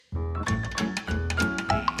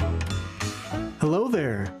Hello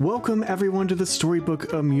there. Welcome everyone to the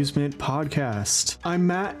Storybook Amusement Podcast. I'm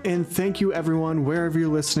Matt, and thank you everyone wherever you're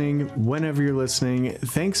listening, whenever you're listening.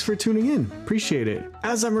 Thanks for tuning in. Appreciate it.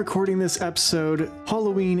 As I'm recording this episode,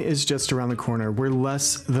 Halloween is just around the corner. We're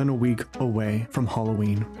less than a week away from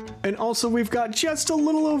Halloween. And also we've got just a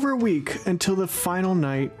little over a week until the final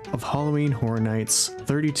night of Halloween Horror Nights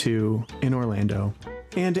 32 in Orlando.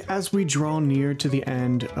 And as we draw near to the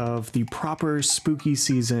end of the proper spooky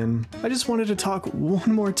season, I just wanted to talk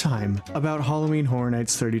one more time about Halloween Horror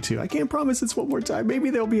Nights 32. I can't promise it's one more time. Maybe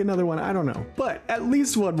there'll be another one. I don't know. But at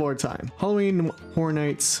least one more time. Halloween Horror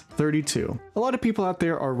Nights 32. A lot of people out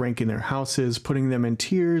there are ranking their houses, putting them in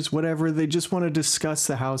tiers, whatever. They just want to discuss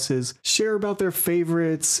the houses, share about their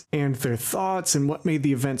favorites and their thoughts and what made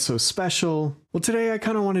the event so special. Well, today I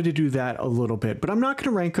kind of wanted to do that a little bit, but I'm not going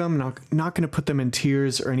to rank them, not going to put them in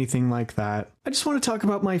tiers or anything like that. I just want to talk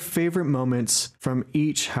about my favorite moments from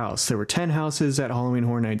each house. There were 10 houses at Halloween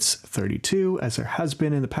Horror Nights 32, as there has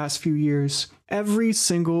been in the past few years. Every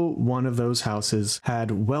single one of those houses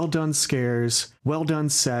had well done scares, well done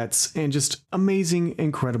sets, and just amazing,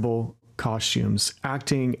 incredible costumes,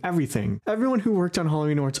 acting, everything. Everyone who worked on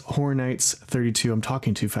Halloween Horror Nights 32, I'm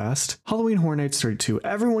talking too fast. Halloween Horror Nights 32,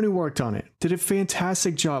 everyone who worked on it did a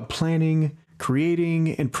fantastic job planning,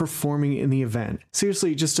 creating, and performing in the event.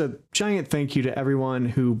 Seriously, just a giant thank you to everyone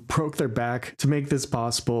who broke their back to make this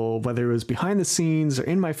possible, whether it was behind the scenes or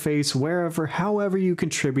in my face, wherever, however you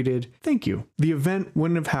contributed. Thank you. The event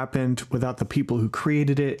wouldn't have happened without the people who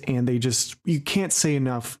created it, and you can't say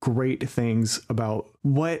enough great things about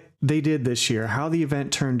what they did this year, how the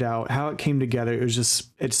event turned out, how it came together. It's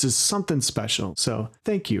just something special. So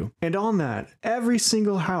thank you. And on that, every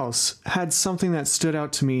single house had something that stood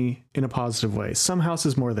out to me in a positive way. Some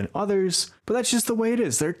houses more than others, but that's just the way it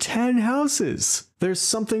is. There are 10 houses. There's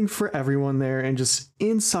something for everyone there, and just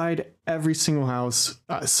inside every single house,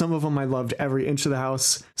 some of them I loved every inch of the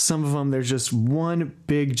house. Some of them, there's just one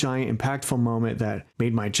big, giant, impactful moment that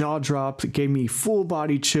made my jaw drop, gave me full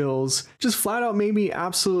body chills, just flat out made me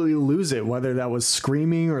absolutely lose it, whether that was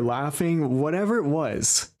screaming or laughing, whatever it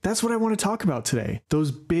was. That's what I want to talk about today.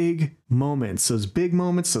 Those big moments,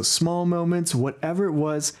 those small moments, whatever it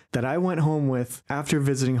was that I went home with after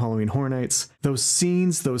visiting Halloween Horror Nights. Those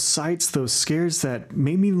scenes, those sights, those scares that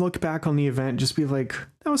made me look back on the event, just be like,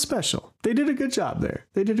 that was special. They did a good job there.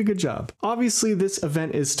 They did a good job. Obviously, this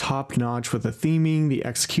event is top notch with the theming, the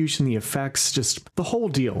execution, the effects, just the whole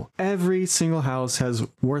deal. Every single house has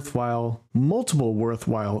multiple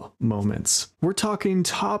worthwhile moments. We're talking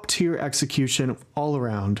top tier execution all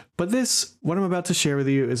around. But what I'm about to share with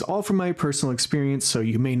you is all from my personal experience, so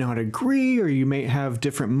you may not agree or you may have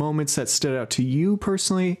different moments that stood out to you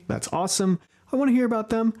personally. That's awesome. I want to hear about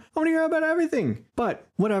them. I want to hear about everything. But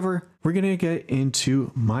whatever, we're going to get into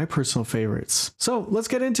my personal favorites. So let's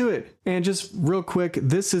get into it. And just real quick,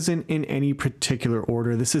 this isn't in any particular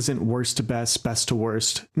order. This isn't worst to best, best to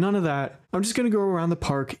worst. None of that. I'm just going to go around the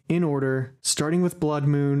park in order, starting with Blood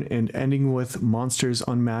Moon and ending with Monsters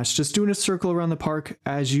Unmasked. Just doing a circle around the park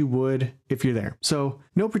as you would if you're there. So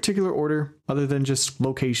no particular order other than just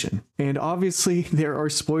location. And obviously there are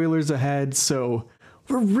spoilers ahead, so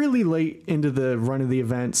we're really late into the run of the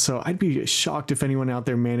event, so I'd be shocked if anyone out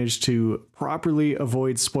there managed to properly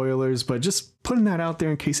avoid spoilers, but just putting that out there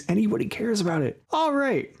in case anybody cares about it. All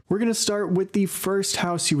right, we're going to start with the first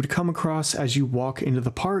house you would come across as you walk into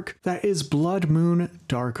the park. That is Blood Moon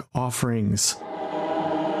Dark Offerings.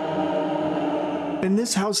 And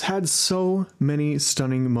this house had so many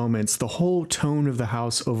stunning moments. The whole tone of the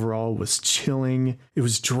house overall was chilling. It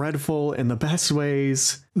was dreadful in the best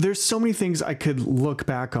ways. There's so many things I could look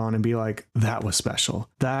back on and be like, that was special.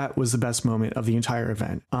 That was the best moment of the entire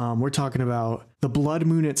event. We're talking about the Blood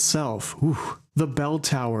Moon itself. Ooh, the bell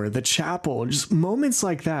tower, the chapel, just moments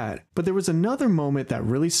like that. But there was another moment that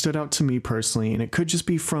really stood out to me personally, and it could just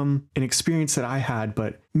be from an experience that I had,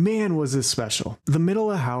 but man, was this special. The middle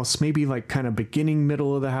of the house, maybe like kind of beginning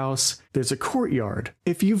middle of the house, there's a courtyard.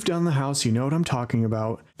 If you've done the house, you know what I'm talking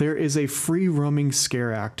about. There is a free roaming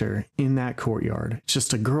scare actor in that courtyard. It's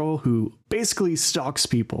just a girl who basically stalks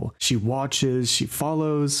people. She watches, she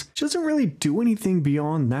follows. She doesn't really do anything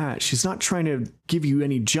beyond that. She's not trying to give you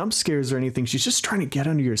any jump scares or anything. She's just trying to get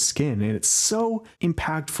under your skin. And it's so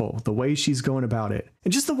impactful the way she's going about it.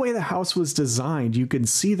 And just the way the house was designed, you can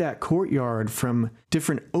see that courtyard from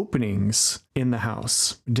different openings in the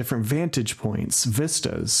house, different vantage points,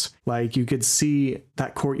 vistas. Like you could see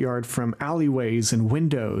that courtyard from alleyways and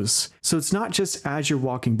windows. So it's not just as you're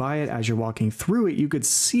walking by it, as you're walking through it, you could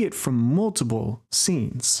see it from multiple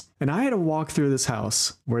scenes. And I had to walk through this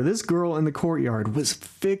house where this girl in the courtyard was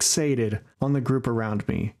fixated on the group around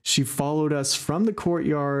me. She followed us from the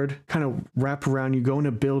courtyard, kind of wrap around you, go in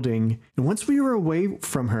a building. And once we were away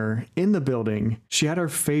from her in the building, she had her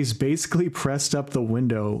face basically pressed up the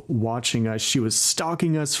window watching us. She was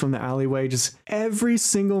stalking us from the alleyway. Just every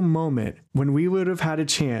single moment when we would have had a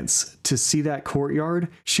chance to see that courtyard,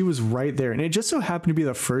 she was right there. And it just so happened to be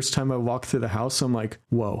the first time I walked through the house. So I'm like,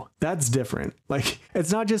 whoa, that's different. Like,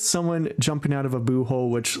 it's not just someone jumping out of a boo hole,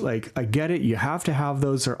 which, like, I get it. You have to have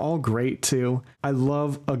those. They're all great too. I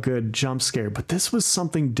love a good jump scare, but this was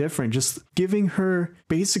something different. Just giving her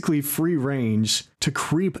basically free range to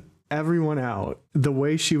creep everyone out the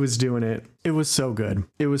way she was doing it. It was so good.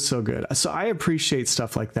 It was so good. So I appreciate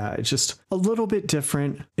stuff like that. It's just a little bit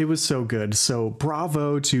different. It was so good. So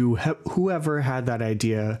bravo to whoever had that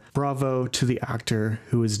idea. Bravo to the actor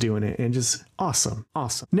who was doing it, and just awesome.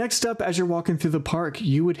 Awesome. Next up, as you're walking through the park,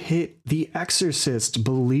 you would hit The Exorcist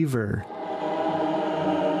Believer.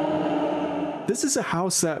 This is a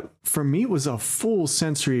house that for me was a full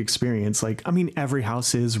sensory experience. Like, I mean, every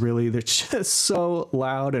house is really, they're just so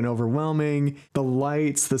loud and overwhelming. The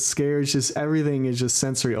lights, the scares, just everything is just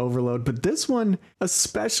sensory overload. But this one,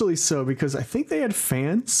 especially so, because I think they had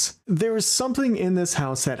fans. There was something in this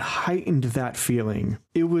house that heightened that feeling.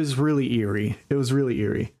 It was really eerie. It was really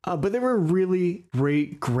eerie. But there were really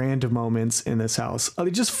great, grand moments in this house.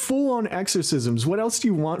 Just full on exorcisms. What else do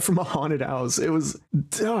you want from a haunted house? It was,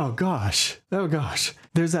 oh gosh. Oh gosh.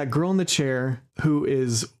 There's that girl in the chair who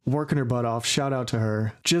is working her butt off. Shout out to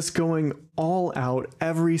her. Just going all out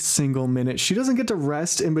every single minute. She doesn't get to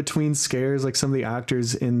rest in between scares like some of the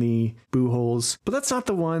actors in the boo holes. But that's not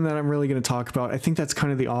the one that I'm really going to talk about. I think that's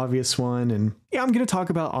kind of the obvious one. And yeah, I'm going to talk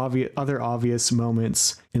about other obvious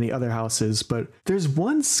moments in the other houses. But there's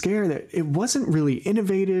one scare that it wasn't really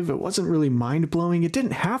innovative. It wasn't really mind-blowing. It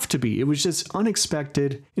didn't have to be. It was just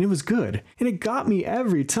unexpected and it was good. And it got me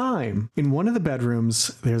every time. In one of the bedrooms,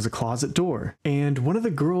 there's a closet door. And one of the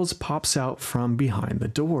girls pops out from behind the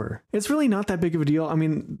door. It's really not that big of a deal. I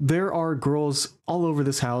mean, there are girls all over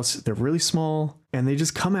this house. They're really small and they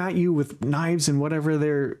just come at you with knives and whatever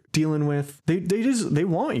they're dealing with. They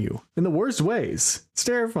want you in the worst ways. It's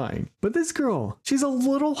terrifying. But this girl, she's a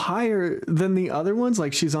little higher than the other ones.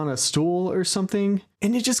 Like she's on a stool or something.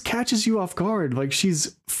 And it just catches you off guard. Like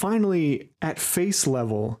she's finally at face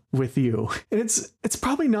level with you. And it's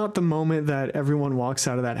probably not the moment that everyone walks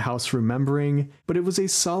out of that house remembering, but it was a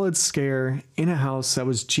solid scare in a house that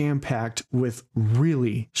was jam-packed with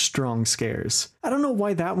really strong scares. I don't know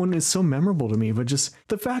why that one is so memorable to me, but just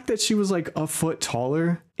the fact that she was like a foot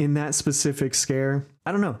taller in that specific scare,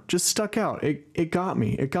 I don't know, just stuck out. It got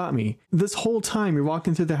me. It got me. This whole time you're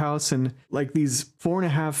walking through the house and like these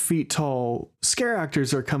 4.5 feet tall scare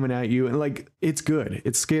actors are coming at you and like, it's good.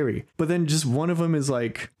 It's scary. But then just one of them is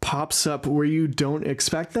like pops up where you don't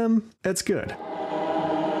expect them. That's good.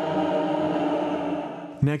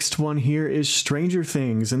 Next one here is Stranger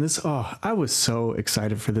Things. And this, I was so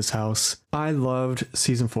excited for this house. I loved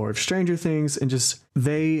season 4 of Stranger Things and just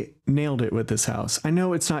they nailed it with this house. I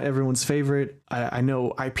know it's not everyone's favorite. I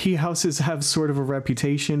know IP houses have sort of a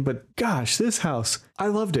reputation, but gosh, this house, I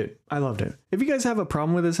loved it. I loved it. If you guys have a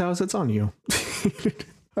problem with this house, it's on you.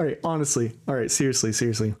 All right, honestly. All right,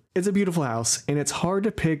 seriously. It's a beautiful house and it's hard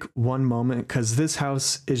to pick one moment because this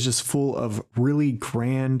house is just full of really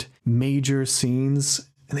grand, major scenes.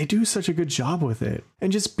 And they do such a good job with it. And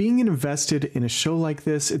just being invested in a show like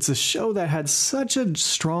this, it's a show that had such a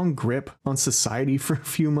strong grip on society for a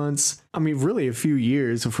few months. I mean, really a few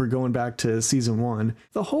years if we're going back to season 1.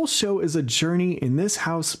 The whole show is a journey, and this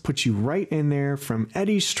house puts you right in there from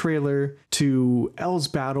Eddie's trailer to Elle's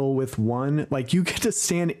battle with one. Like you get to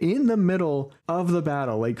stand in the middle of the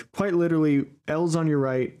battle, like quite literally Elle's on your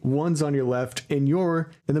right, one's on your left, and you're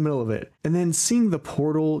in the middle of it. And then seeing the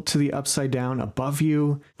portal to the upside down above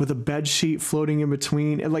you with a bed sheet floating in between,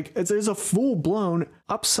 and like there's a full-blown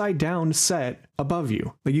upside down set above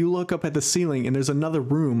you. Like you look up at the ceiling and there's another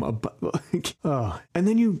room above. And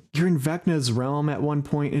then you're in Vecna's realm at one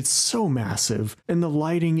point. It's so massive and the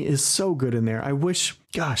lighting is so good in there. I wish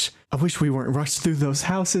we weren't rushed through those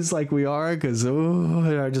houses like we are, because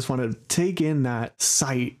I just want to take in that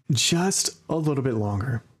sight just a little bit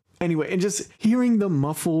longer. Anyway, and just hearing the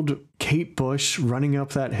muffled Kate Bush running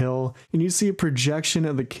up that hill and you see a projection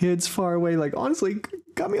of the kids far away, like honestly,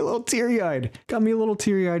 got me a little teary-eyed.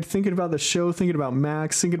 Thinking about the show, thinking about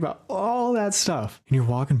Max, thinking about all that stuff. And you're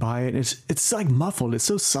walking by it and it's like muffled. It's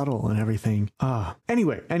so subtle and everything.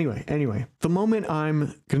 Anyway. The moment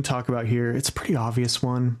I'm going to talk about here, it's a pretty obvious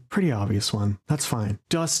one. That's fine.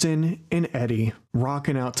 Dustin and Eddie.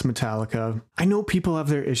 rocking out to Metallica. I know people have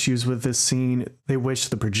their issues with this scene. They wish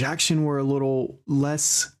the projection were a little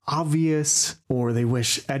less obvious, or they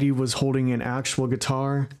wish Eddie was holding an actual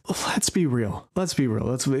guitar. Let's be real. Let's be real.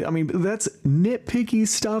 That's nitpicky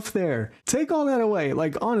stuff there. Take all that away.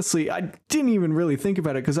 Like, honestly, I didn't even really think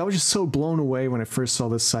about it because I was just so blown away when I first saw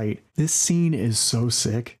this site. This scene is so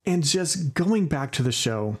sick. And just going back to the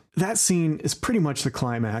show, that scene is pretty much the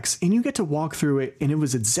climax, and you get to walk through it, and it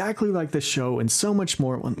was exactly like the show and so much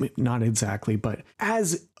more. Well, not exactly, but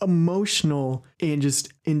as emotional and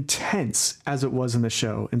just intense as it was in the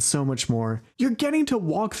show and so much more. You're getting to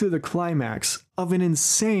walk through the climax of an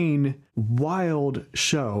insane, wild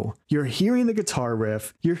show. You're hearing the guitar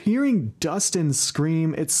riff. You're hearing Dustin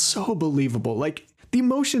scream. It's so believable. Like, the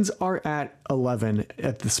emotions are at 11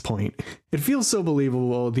 at this point. It feels so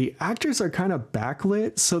believable. The actors are kind of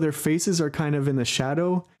backlit, so their faces are kind of in the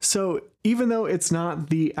shadow. So even though it's not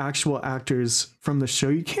the actual actors from the show,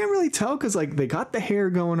 you can't really tell because, like, they got the hair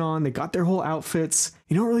going on, they got their whole outfits.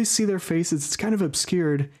 You don't really see their faces. It's kind of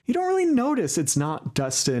obscured. You don't really notice it's not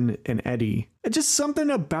Dustin and Eddie. It's just something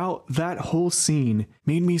about that whole scene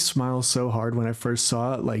made me smile so hard when I first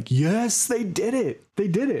saw it. Like, yes, they did it. They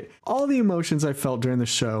did it. All the emotions I felt during the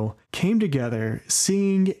show came together.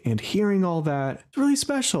 Seeing and hearing all that, it's really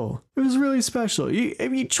special. It was really special.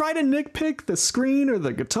 If you try to nitpick the screen or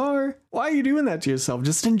the guitar, why are you doing that to yourself?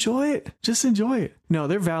 Just enjoy it. Just enjoy it. No,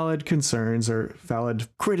 they're valid concerns or valid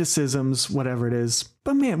criticisms, whatever it is.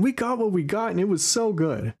 But man, we got what we got, and it was so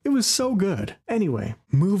good. It was so good. Anyway,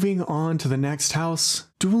 moving on to the next house.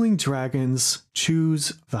 Dueling Dragons,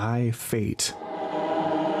 Choose Thy Fate.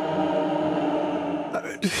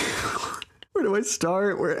 Where do I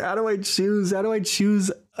start? How do I choose? How do I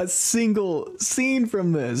choose a single scene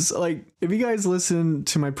from this? Like, if you guys listen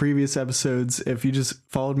to my previous episodes, if you just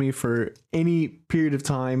followed me for any period of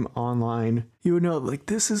time online, you would know, like,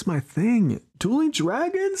 this is my thing. Dueling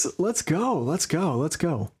Dragons? Let's go. Let's go. Let's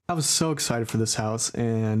go. I was so excited for this house,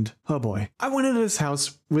 and oh boy. I went into this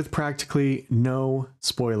house with practically no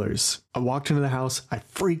spoilers. I walked into the house, I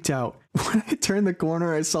freaked out. When I turned the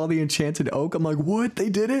corner, I saw the enchanted oak. I'm like, what? They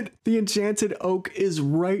did it? The enchanted oak is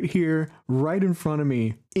right here, right in front of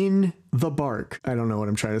me, in the bark. I don't know what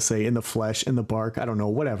I'm trying to say. In the flesh, in the bark. I don't know,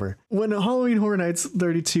 whatever. When Halloween Horror Nights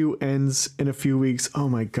 32 ends in a few weeks, oh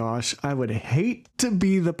my gosh, I would hate to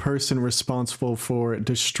be the person responsible for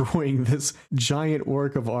destroying this giant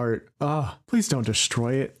work of art. Please don't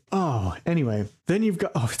destroy it. Anyway, then you've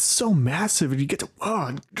got, it's so massive, and you get to,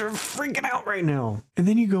 you're freaking out right now. And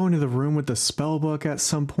then you go into the room with the spell book at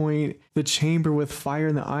some point, the chamber with fire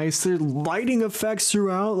and the ice, there's lighting effects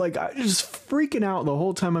throughout. Like, I'm just freaking out the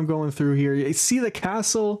whole time I'm going through here. You see the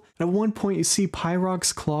castle. At one point, you see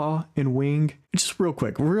Pyrock's claw and wing. Just real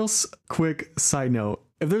quick side note.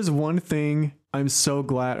 If there's one thing I'm so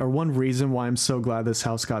glad, or one reason why I'm so glad this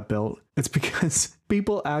house got built, it's because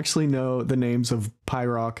people actually know the names of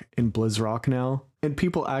Pyrock and Blizzrock now. And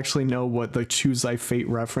people actually know what the Choose Thy Fate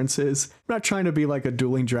reference is. I'm not trying to be like a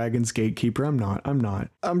Dueling Dragons gatekeeper. I'm not.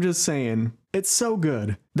 I'm just saying, it's so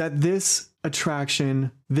good that this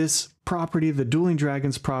attraction, this property, the Dueling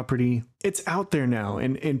Dragons property, it's out there now,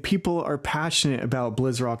 and people are passionate about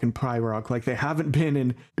Blizzrock and Pyrock like they haven't been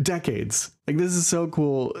in decades. Like, this is so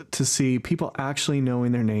cool to see people actually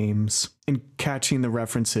knowing their names and catching the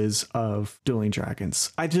references of Dueling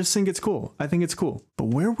Dragons. I just think it's cool. I think it's cool. But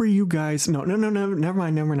where were you guys? No, never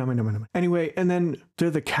mind. Anyway, and then there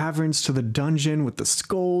are the caverns to the dungeon with the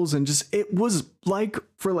skulls, and just, it was like,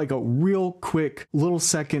 for like a real quick little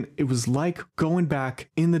second, it was like going back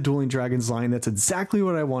in the Dueling Dragons line. That's exactly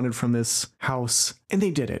what I wanted from this house, and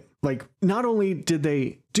they did it. Like, not only did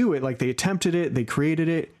they do it, like, they attempted it, they created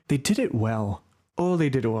it, they did it well. Oh, they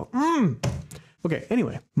did it well. Okay,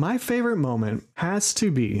 anyway, my favorite moment has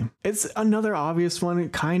to be, it's another obvious one,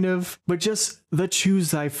 kind of, but just the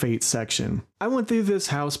Choose Thy Fate section. I went through this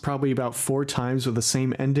house probably about 4 times with the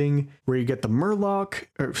same ending, where you get the Warlock,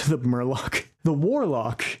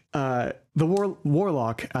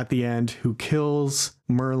 Warlock at the end, who kills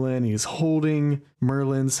Merlin. He's holding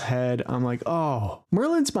Merlin's head. I'm like, oh,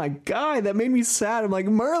 Merlin's my guy. That made me sad. I'm like,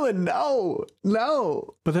 Merlin, no.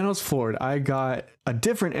 But then I was floored. I got a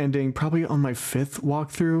different ending, probably on my 4th or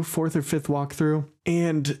 5th walkthrough.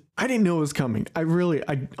 and I didn't know it was coming.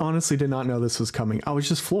 I honestly did not know this was coming. I was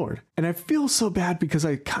just floored. And I feel so bad because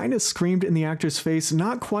I kind of screamed in the actor's face,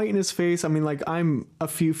 not quite in his face. I mean, like, I'm a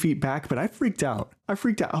few feet back, but I freaked out. I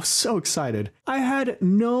was so excited. I had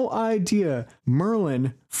no idea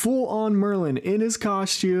Merlin, full on Merlin in his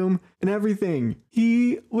costume and everything.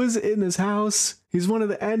 He was in this house. He's one of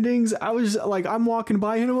the endings. I was like, I'm walking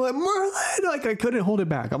by him and I'm like, Merlin! Like, I couldn't hold it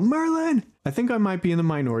back. I'm Merlin! I think I might be in the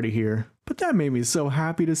minority here, but that made me so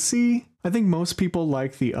happy to see. I think most people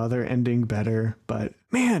like the other ending better, but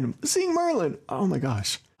man, seeing Merlin, oh my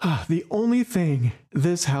gosh. The only thing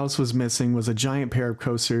this house was missing was a giant pair of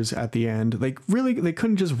coasters at the end. Like, really, they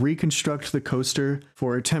couldn't just reconstruct the coaster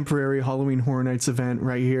for a temporary Halloween Horror Nights event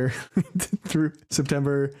right here through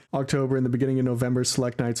September, October, and the beginning of November,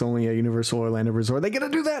 select nights only at Universal Orlando Resort. They gotta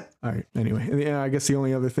do that! All right, anyway. Yeah, I guess the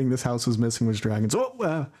only other thing this house was missing was dragons. Oh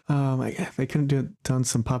my God, they couldn't have done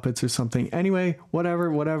some puppets or something. Anyway,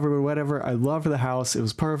 whatever. I loved the house. It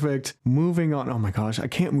was perfect. Moving on. Oh my gosh, I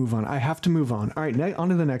can't move on. I have to move on. All right, on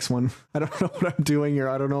to the next one. I don't know what I'm doing here.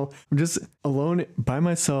 I don't know. I'm just alone by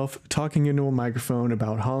myself talking into a microphone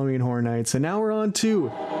about Halloween Horror Nights. And now we're on to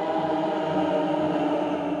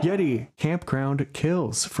Yeti Campground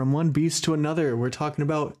Kills. From one beast to another, we're talking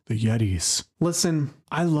about the Yetis. Listen,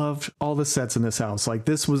 I loved all the sets in this house. Like,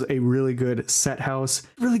 this was a really good set house,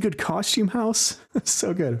 really good costume house.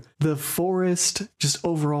 So good. The forest, just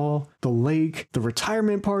overall, the lake, the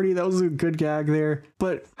retirement party, that was a good gag there.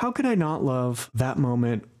 But how could I not love that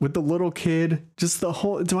moment with the little kid? Just the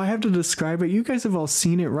whole, do I have to describe it? You guys have all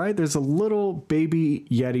seen it, right? There's a little baby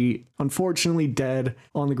Yeti, unfortunately dead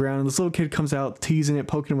on the ground. And this little kid comes out teasing it,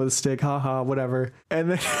 poking it with a stick, haha, whatever.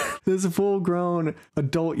 And then this full grown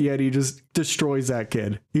adult Yeti just destroys that kid.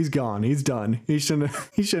 He's gone. He's done. He shouldn't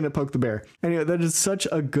have poked the bear. Anyway, that is such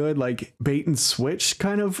a good, like, bait and switch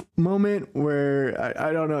kind of moment where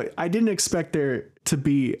I don't know. I didn't expect there to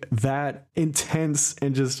be that intense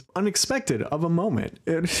and just unexpected of a moment.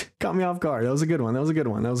 It got me off guard. That was a good one.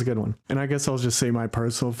 And I guess I'll just say my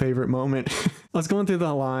personal favorite moment. I was going through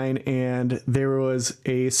the line and there was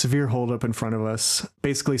a severe holdup in front of us.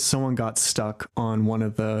 Basically, someone got stuck on one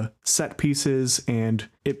of the set pieces and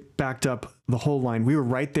it backed up the whole line. We were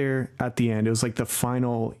right there at the end. It was like the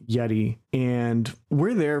final Yeti, and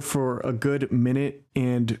we're there for a good minute.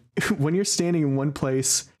 And when you're standing in one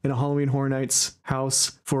place in a Halloween Horror Nights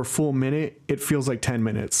house for a full minute, it feels like 10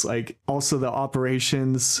 minutes. Like, also the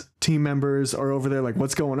operations team members are over there like,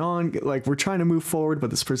 what's going on? Like, we're trying to move forward,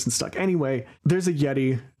 but this person's stuck. Anyway, there's a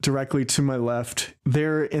Yeti directly to my left.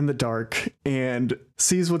 They're in the dark and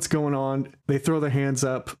sees what's going on. They throw their hands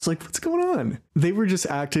up. It's like, what's going on? They were just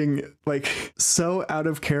acting like so out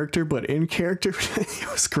of character, but in character.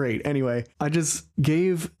 It was great. Anyway, I just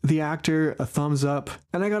gave the actor a thumbs up,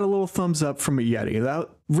 and I got a little thumbs up from a Yeti. That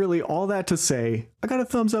really, all that to say, I got a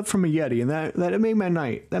thumbs up from a Yeti, and that it made my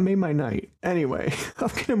night. That made my night. Anyway, I'm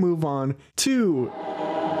gonna move on to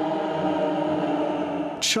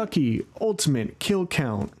Chucky Ultimate Kill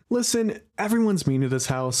Count. Listen, everyone's mean to this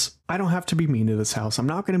house. I don't have to be mean to this house. I'm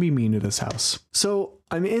not going to be mean to this house. So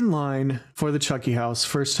I'm in line for the Chucky house,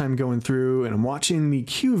 first time going through, and I'm watching the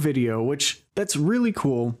queue video, which that's really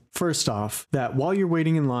cool. First off, that while you're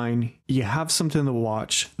waiting in line, you have something to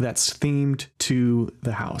watch that's themed to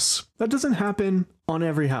the house. That doesn't happen on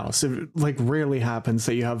every house. It like rarely happens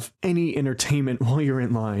that you have any entertainment while you're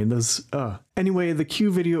in line. Anyway, the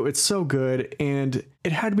queue video, it's so good, and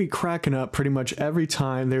it had me cracking up pretty much every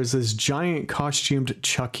time there's this giant costumed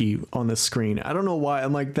Chucky on the screen. I don't know why.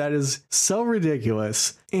 I'm like, that is so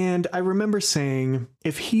ridiculous. And I remember saying,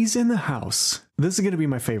 if he's in the house, this is going to be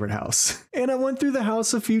my favorite house. And I went through the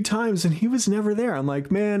house a few times and he was never there. I'm like,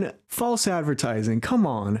 man, false advertising. Come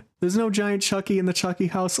on. There's no giant Chucky in the Chucky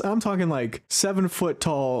house. I'm talking like 7-foot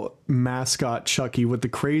tall mascot Chucky with the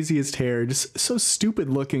craziest hair. Just so stupid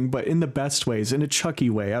looking, but in the best ways, in a Chucky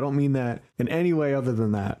way. I don't mean that in any way other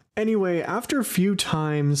than that. Anyway, after a few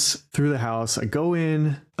times through the house, I go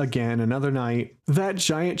in again another night. That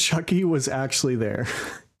giant Chucky was actually there.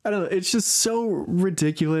 I don't know. It's just so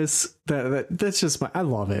ridiculous that's just I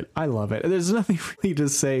love it. I love it. There's nothing really to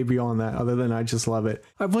say beyond that other than I just love it.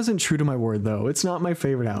 I wasn't true to my word though. It's not my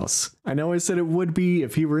favorite house. I know I said it would be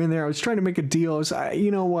if he were in there. I was trying to make a deal. You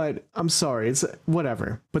know what? I'm sorry. It's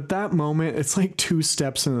whatever. But that moment, it's like 2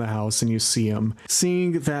 steps into the house and you see him.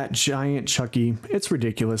 Seeing that giant Chucky, it's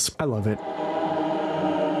ridiculous. I love it.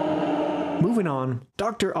 Moving on,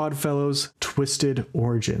 Dr. Oddfellow's Twisted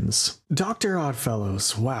Origins. Dr.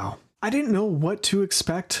 Oddfellows, wow. I didn't know what to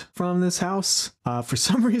expect from this house. For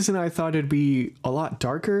some reason, I thought it'd be a lot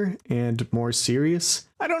darker and more serious.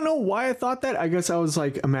 I don't know why I thought that. I guess I was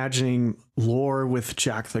like imagining lore with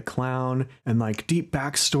Jack the Clown and like deep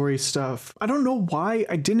backstory stuff. I don't know why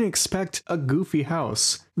I didn't expect a goofy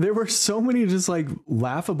house. There were so many just like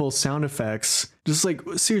laughable sound effects, just like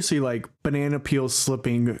seriously like banana peel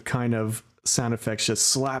slipping kind of sound effects, just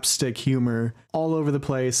slapstick humor all over the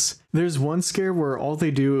place. There's one scare where all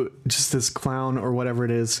they do, just this clown or whatever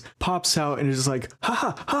it is, pops out and is just like, ha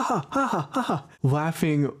ha, ha ha, ha ha, ha ha,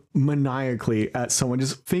 laughing maniacally at someone,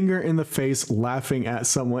 just finger in the face, laughing at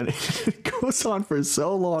someone. It goes on for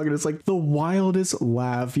so long and it's like the wildest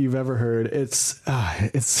laugh you've ever heard. It's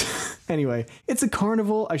anyway, it's a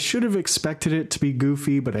carnival. I should have expected it to be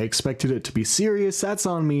goofy, but I expected it to be serious. That's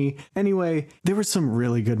on me. Anyway, there were some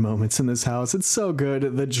really good moments in this house. It's so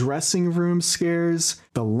good. The dressing room scares,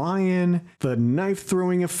 the lion, the knife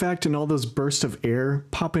throwing effect, and all those bursts of air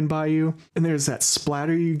popping by you. And there's that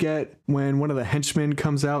splatter you get when one of the henchmen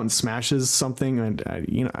comes out and smashes something, and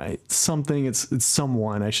it's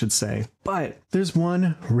someone, I should say. But there's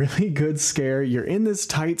one really good scare. You're in this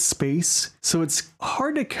tight space, so it's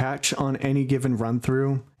hard to catch on any given run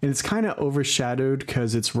through. And it's kind of overshadowed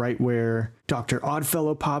because it's right where Dr.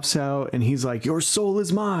 Oddfellow pops out and he's like, your soul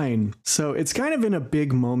is mine. So it's kind of in a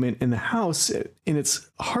big moment in the house, and it's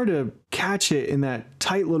hard to catch it in that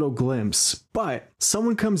tight little glimpse. But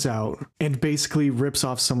someone comes out and basically rips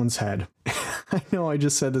off someone's head. I know I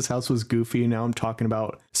just said this house was goofy, and now I'm talking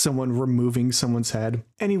about someone removing someone's head.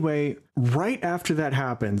 Anyway, right after that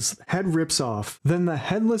happens, head rips off, then the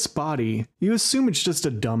headless body, you assume it's just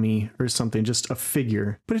a dummy or something, just a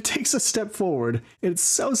figure, but it takes a step forward. It's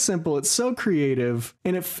so simple, it's so creative,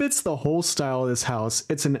 and it fits the whole style of this house.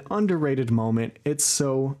 It's an underrated moment. It's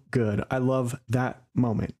so good. I love that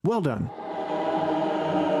moment. Well done.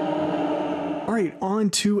 All right,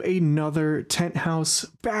 on to another tent house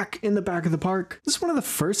back in the back of the park. This is one of the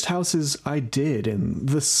first houses I did, and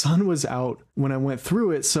the sun was out when I went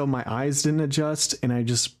through it, so my eyes didn't adjust, and I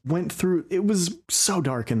just went through. It was so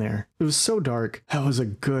dark in there. It was so dark. That was a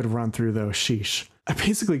good run through though, sheesh. I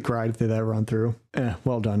basically cried through that run through.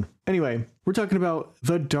 Well done. Anyway, we're talking about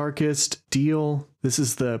the darkest deal. This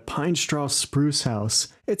is the Pine Straw Spruce House.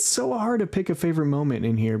 It's so hard to pick a favorite moment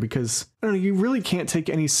in here because, I don't know, you really can't take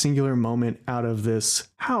any singular moment out of this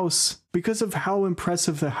house because of how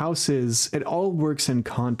impressive the house is. It all works in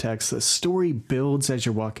context. The story builds as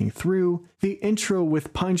you're walking through. The intro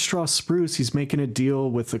with Pine Straw Spruce, he's making a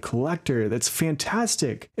deal with the collector. That's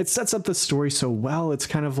fantastic. It sets up the story so well. It's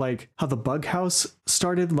kind of like how the Bug House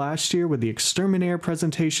started last year with the Exterminator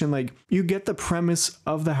presentation. Like, you get the premise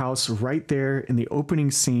of the house right there in the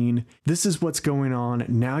opening scene. This is what's going on.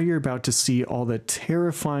 Now you're about to see all the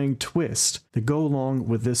terrifying twists that go along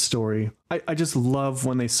with this story. I just love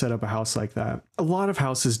when they set up a house like that. A lot of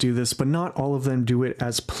houses do this, but not all of them do it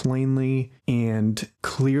as plainly and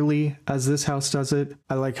clearly as this house does it.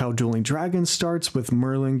 I like how Dueling Dragons starts with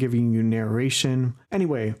Merlin giving you narration.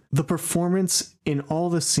 Anyway, the performance in all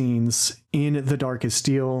the scenes in The Darkest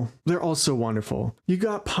Deal, they're all so wonderful. You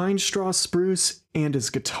got Pine Straw Spruce and his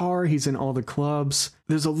guitar. He's in all the clubs.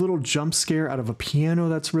 There's a little jump scare out of a piano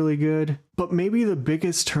that's really good. But maybe the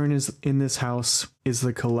biggest turn is in this house is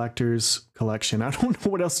the collector's collection. I don't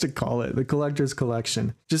know what else to call it. The collector's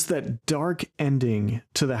collection. Just that dark ending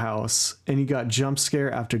to the house. And you got jump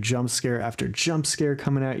scare after jump scare after jump scare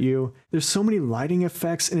coming at you. There's so many lighting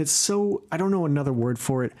effects, and it's so, I don't know another word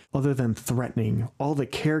for it other than threatening. All the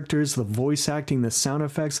characters, the voice acting, the sound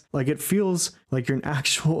effects, like it feels like you're in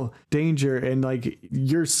actual danger and like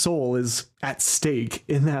your soul is at stake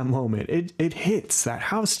in that moment. It hits. That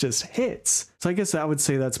house just hits. So I guess I would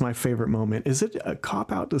say that's my favorite moment. Is it a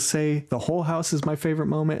cop out to say the whole house is my favorite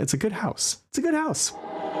moment? It's a good house. It's a good house.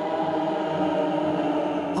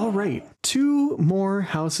 All right, 2 more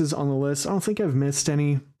houses on the list. I don't think I've missed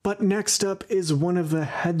any. But next up is one of the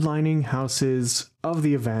headlining houses of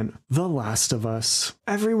the event, The Last of Us.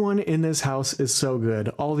 Everyone in this house is so good.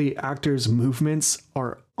 All the actors' movements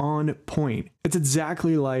are on point. It's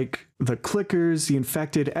exactly like the clickers, the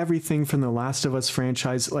infected, everything from the Last of Us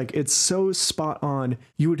franchise. Like, it's so spot on.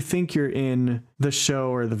 You would think you're in the show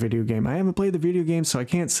or the video game. I haven't played the video game, so I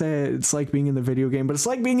can't say it's like being in the video game, but it's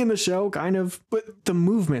like being in the show, kind of. But the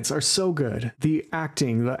movements are so good. The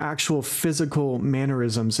acting, the actual physical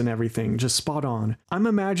mannerisms and everything, just spot on. I'm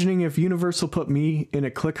imagining if Universal put me in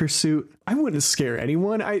a clicker suit, I wouldn't scare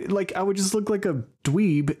anyone. I would just look like a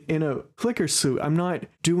dweeb in a clicker suit. I'm not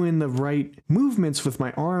doing the right movements with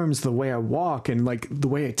my arms, the way I walk, and like the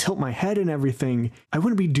way I tilt my head and everything. I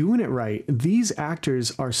wouldn't be doing it right. These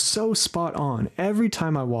actors are so spot on every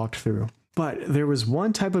time I walked through. But there was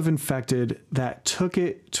one type of infected that took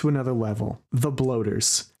it to another level. The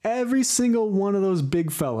bloaters. Every single one of those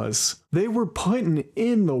big fellas. They were putting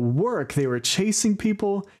in the work. They were chasing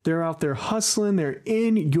people. They're out there hustling. They're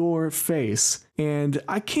in your face. And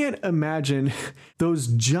I can't imagine those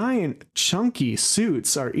giant chunky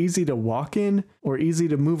suits are easy to walk in or easy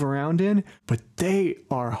to move around in, but they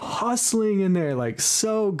are hustling in there like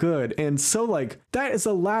so good. And so like that is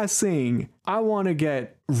the last thing I want to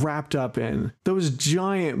get wrapped up in. Those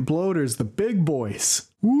giant bloaters, the big boys.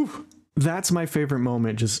 Woo! That's my favorite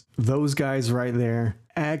moment. Just those guys right there.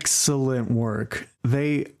 Excellent work.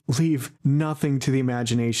 They leave nothing to the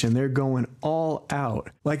imagination. They're going all out.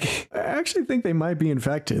 Like, I actually think they might be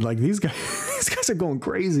infected. Like these guys are going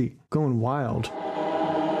crazy, going wild.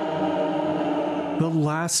 The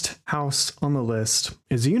last house on the list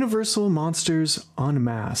is Universal Monsters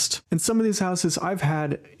Unmasked. In some of these houses, I've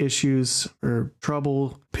had issues or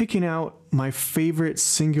trouble picking out my favorite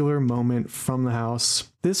singular moment from the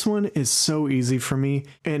house. This one is so easy for me.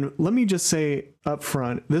 And let me just say up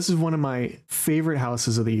front, this is one of my favorite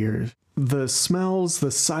houses of the year. The smells,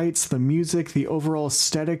 the sights, the music, the overall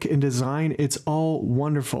aesthetic and design, it's all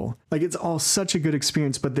wonderful. Like it's all such a good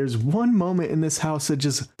experience, but there's one moment in this house that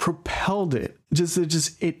just propelled it.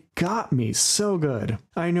 It got me so good.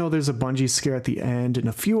 I know there's a bungee scare at the end and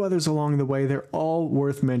a few others along the way. They're all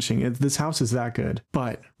worth mentioning. This house is that good,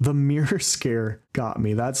 but the mirror scare got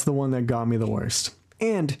me. That's the one that got me the worst.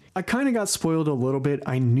 And I kind of got spoiled a little bit.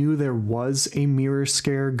 I knew there was a mirror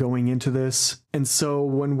scare going into this. And so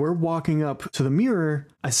when we're walking up to the mirror,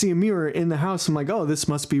 I see a mirror in the house. I'm like, oh, this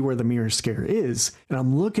must be where the mirror scare is. And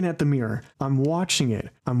I'm looking at the mirror. I'm watching it.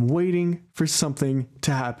 I'm waiting for something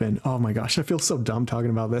to happen. Oh my gosh, I feel so dumb talking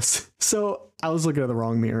about this. So I was looking at the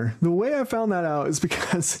wrong mirror. The way I found that out is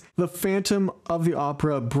because the Phantom of the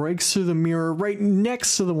Opera breaks through the mirror right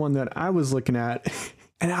next to the one that I was looking at.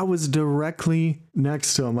 And I was directly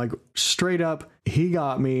next to him, like straight up. He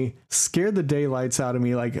got me, scared the daylights out of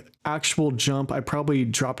me, like actual jump. I probably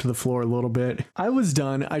dropped to the floor a little bit. I was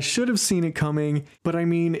done. I should have seen it coming, but I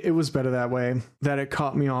mean, it was better that way, that it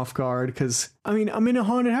caught me off guard because, I mean, I'm in a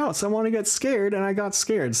haunted house. I want to get scared and I got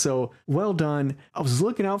scared. So well done. I was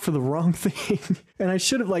looking out for the wrong thing and I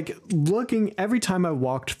should have looking every time I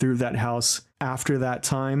walked through that house after that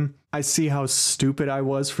time. I see how stupid I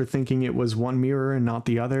was for thinking it was one mirror and not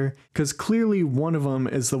the other, because clearly one of them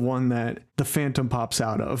is the one that the Phantom pops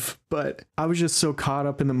out of. But I was just so caught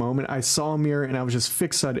up in the moment. I saw a mirror and I was just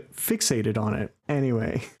fixated on it.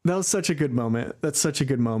 Anyway, that was such a good moment. That's such a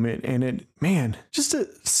good moment. And it, man, just to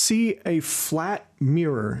see a flat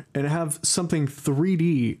mirror and have something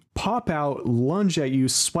 3D pop out, lunge at you,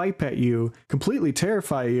 swipe at you, completely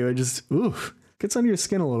terrify you, it just, oof. Gets under your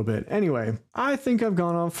skin a little bit. Anyway, I think I've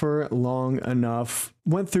gone on for long enough.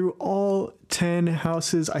 Went through all 10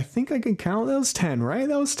 houses. I think I can count. That was 10, right?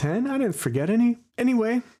 That was 10. I didn't forget any.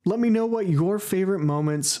 Anyway, let me know what your favorite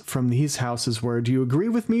moments from these houses were. Do you agree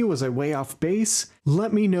with me? Was I way off base?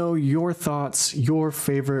 Let me know your thoughts, your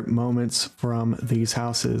favorite moments from these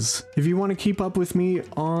houses. If you want to keep up with me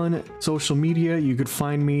on social media, you could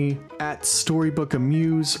find me at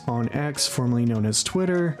StorybookAmuse on X, formerly known as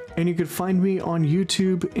Twitter. And you could find me on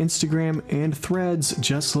YouTube, Instagram, and Threads.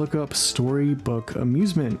 Just look up Storybook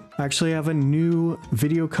Amusement. I actually have a new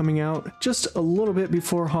video coming out just a little bit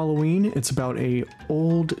before Halloween. It's about a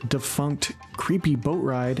old defunct creepy boat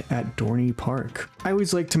ride at Dorney Park. I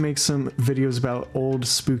always like to make some videos about old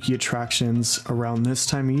spooky attractions around this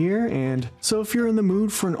time of year, and so if you're in the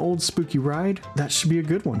mood for an old spooky ride, that should be a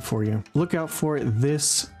good one for you. Look out for it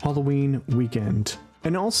this Halloween weekend.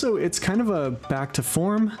 And also, it's kind of a back to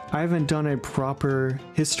form. I haven't done a proper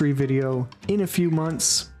history video in a few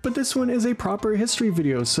months, but this one is a proper history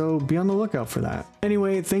video, so be on the lookout for that.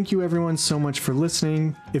 Anyway, thank you everyone so much for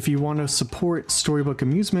listening. If you want to support Storybook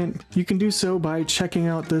Amusement, you can do so by checking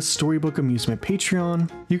out the Storybook Amusement Patreon.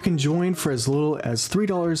 You can join for as little as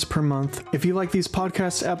 $3 per month. If you like these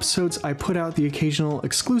podcast episodes, I put out the occasional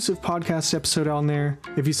exclusive podcast episode on there.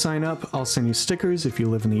 If you sign up, I'll send you stickers if you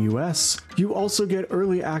live in the US. You also get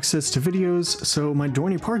early access to videos, so my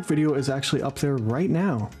Dorney Park video is actually up there right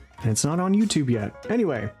now. And it's not on YouTube yet.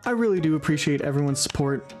 Anyway, I really do appreciate everyone's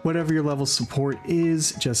support. Whatever your level of support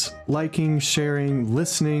is, just liking, sharing,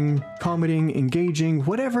 listening, commenting, engaging,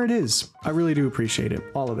 whatever it is. I really do appreciate it.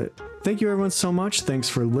 All of it. Thank you everyone so much. Thanks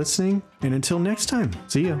for listening. And until next time,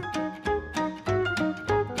 see ya.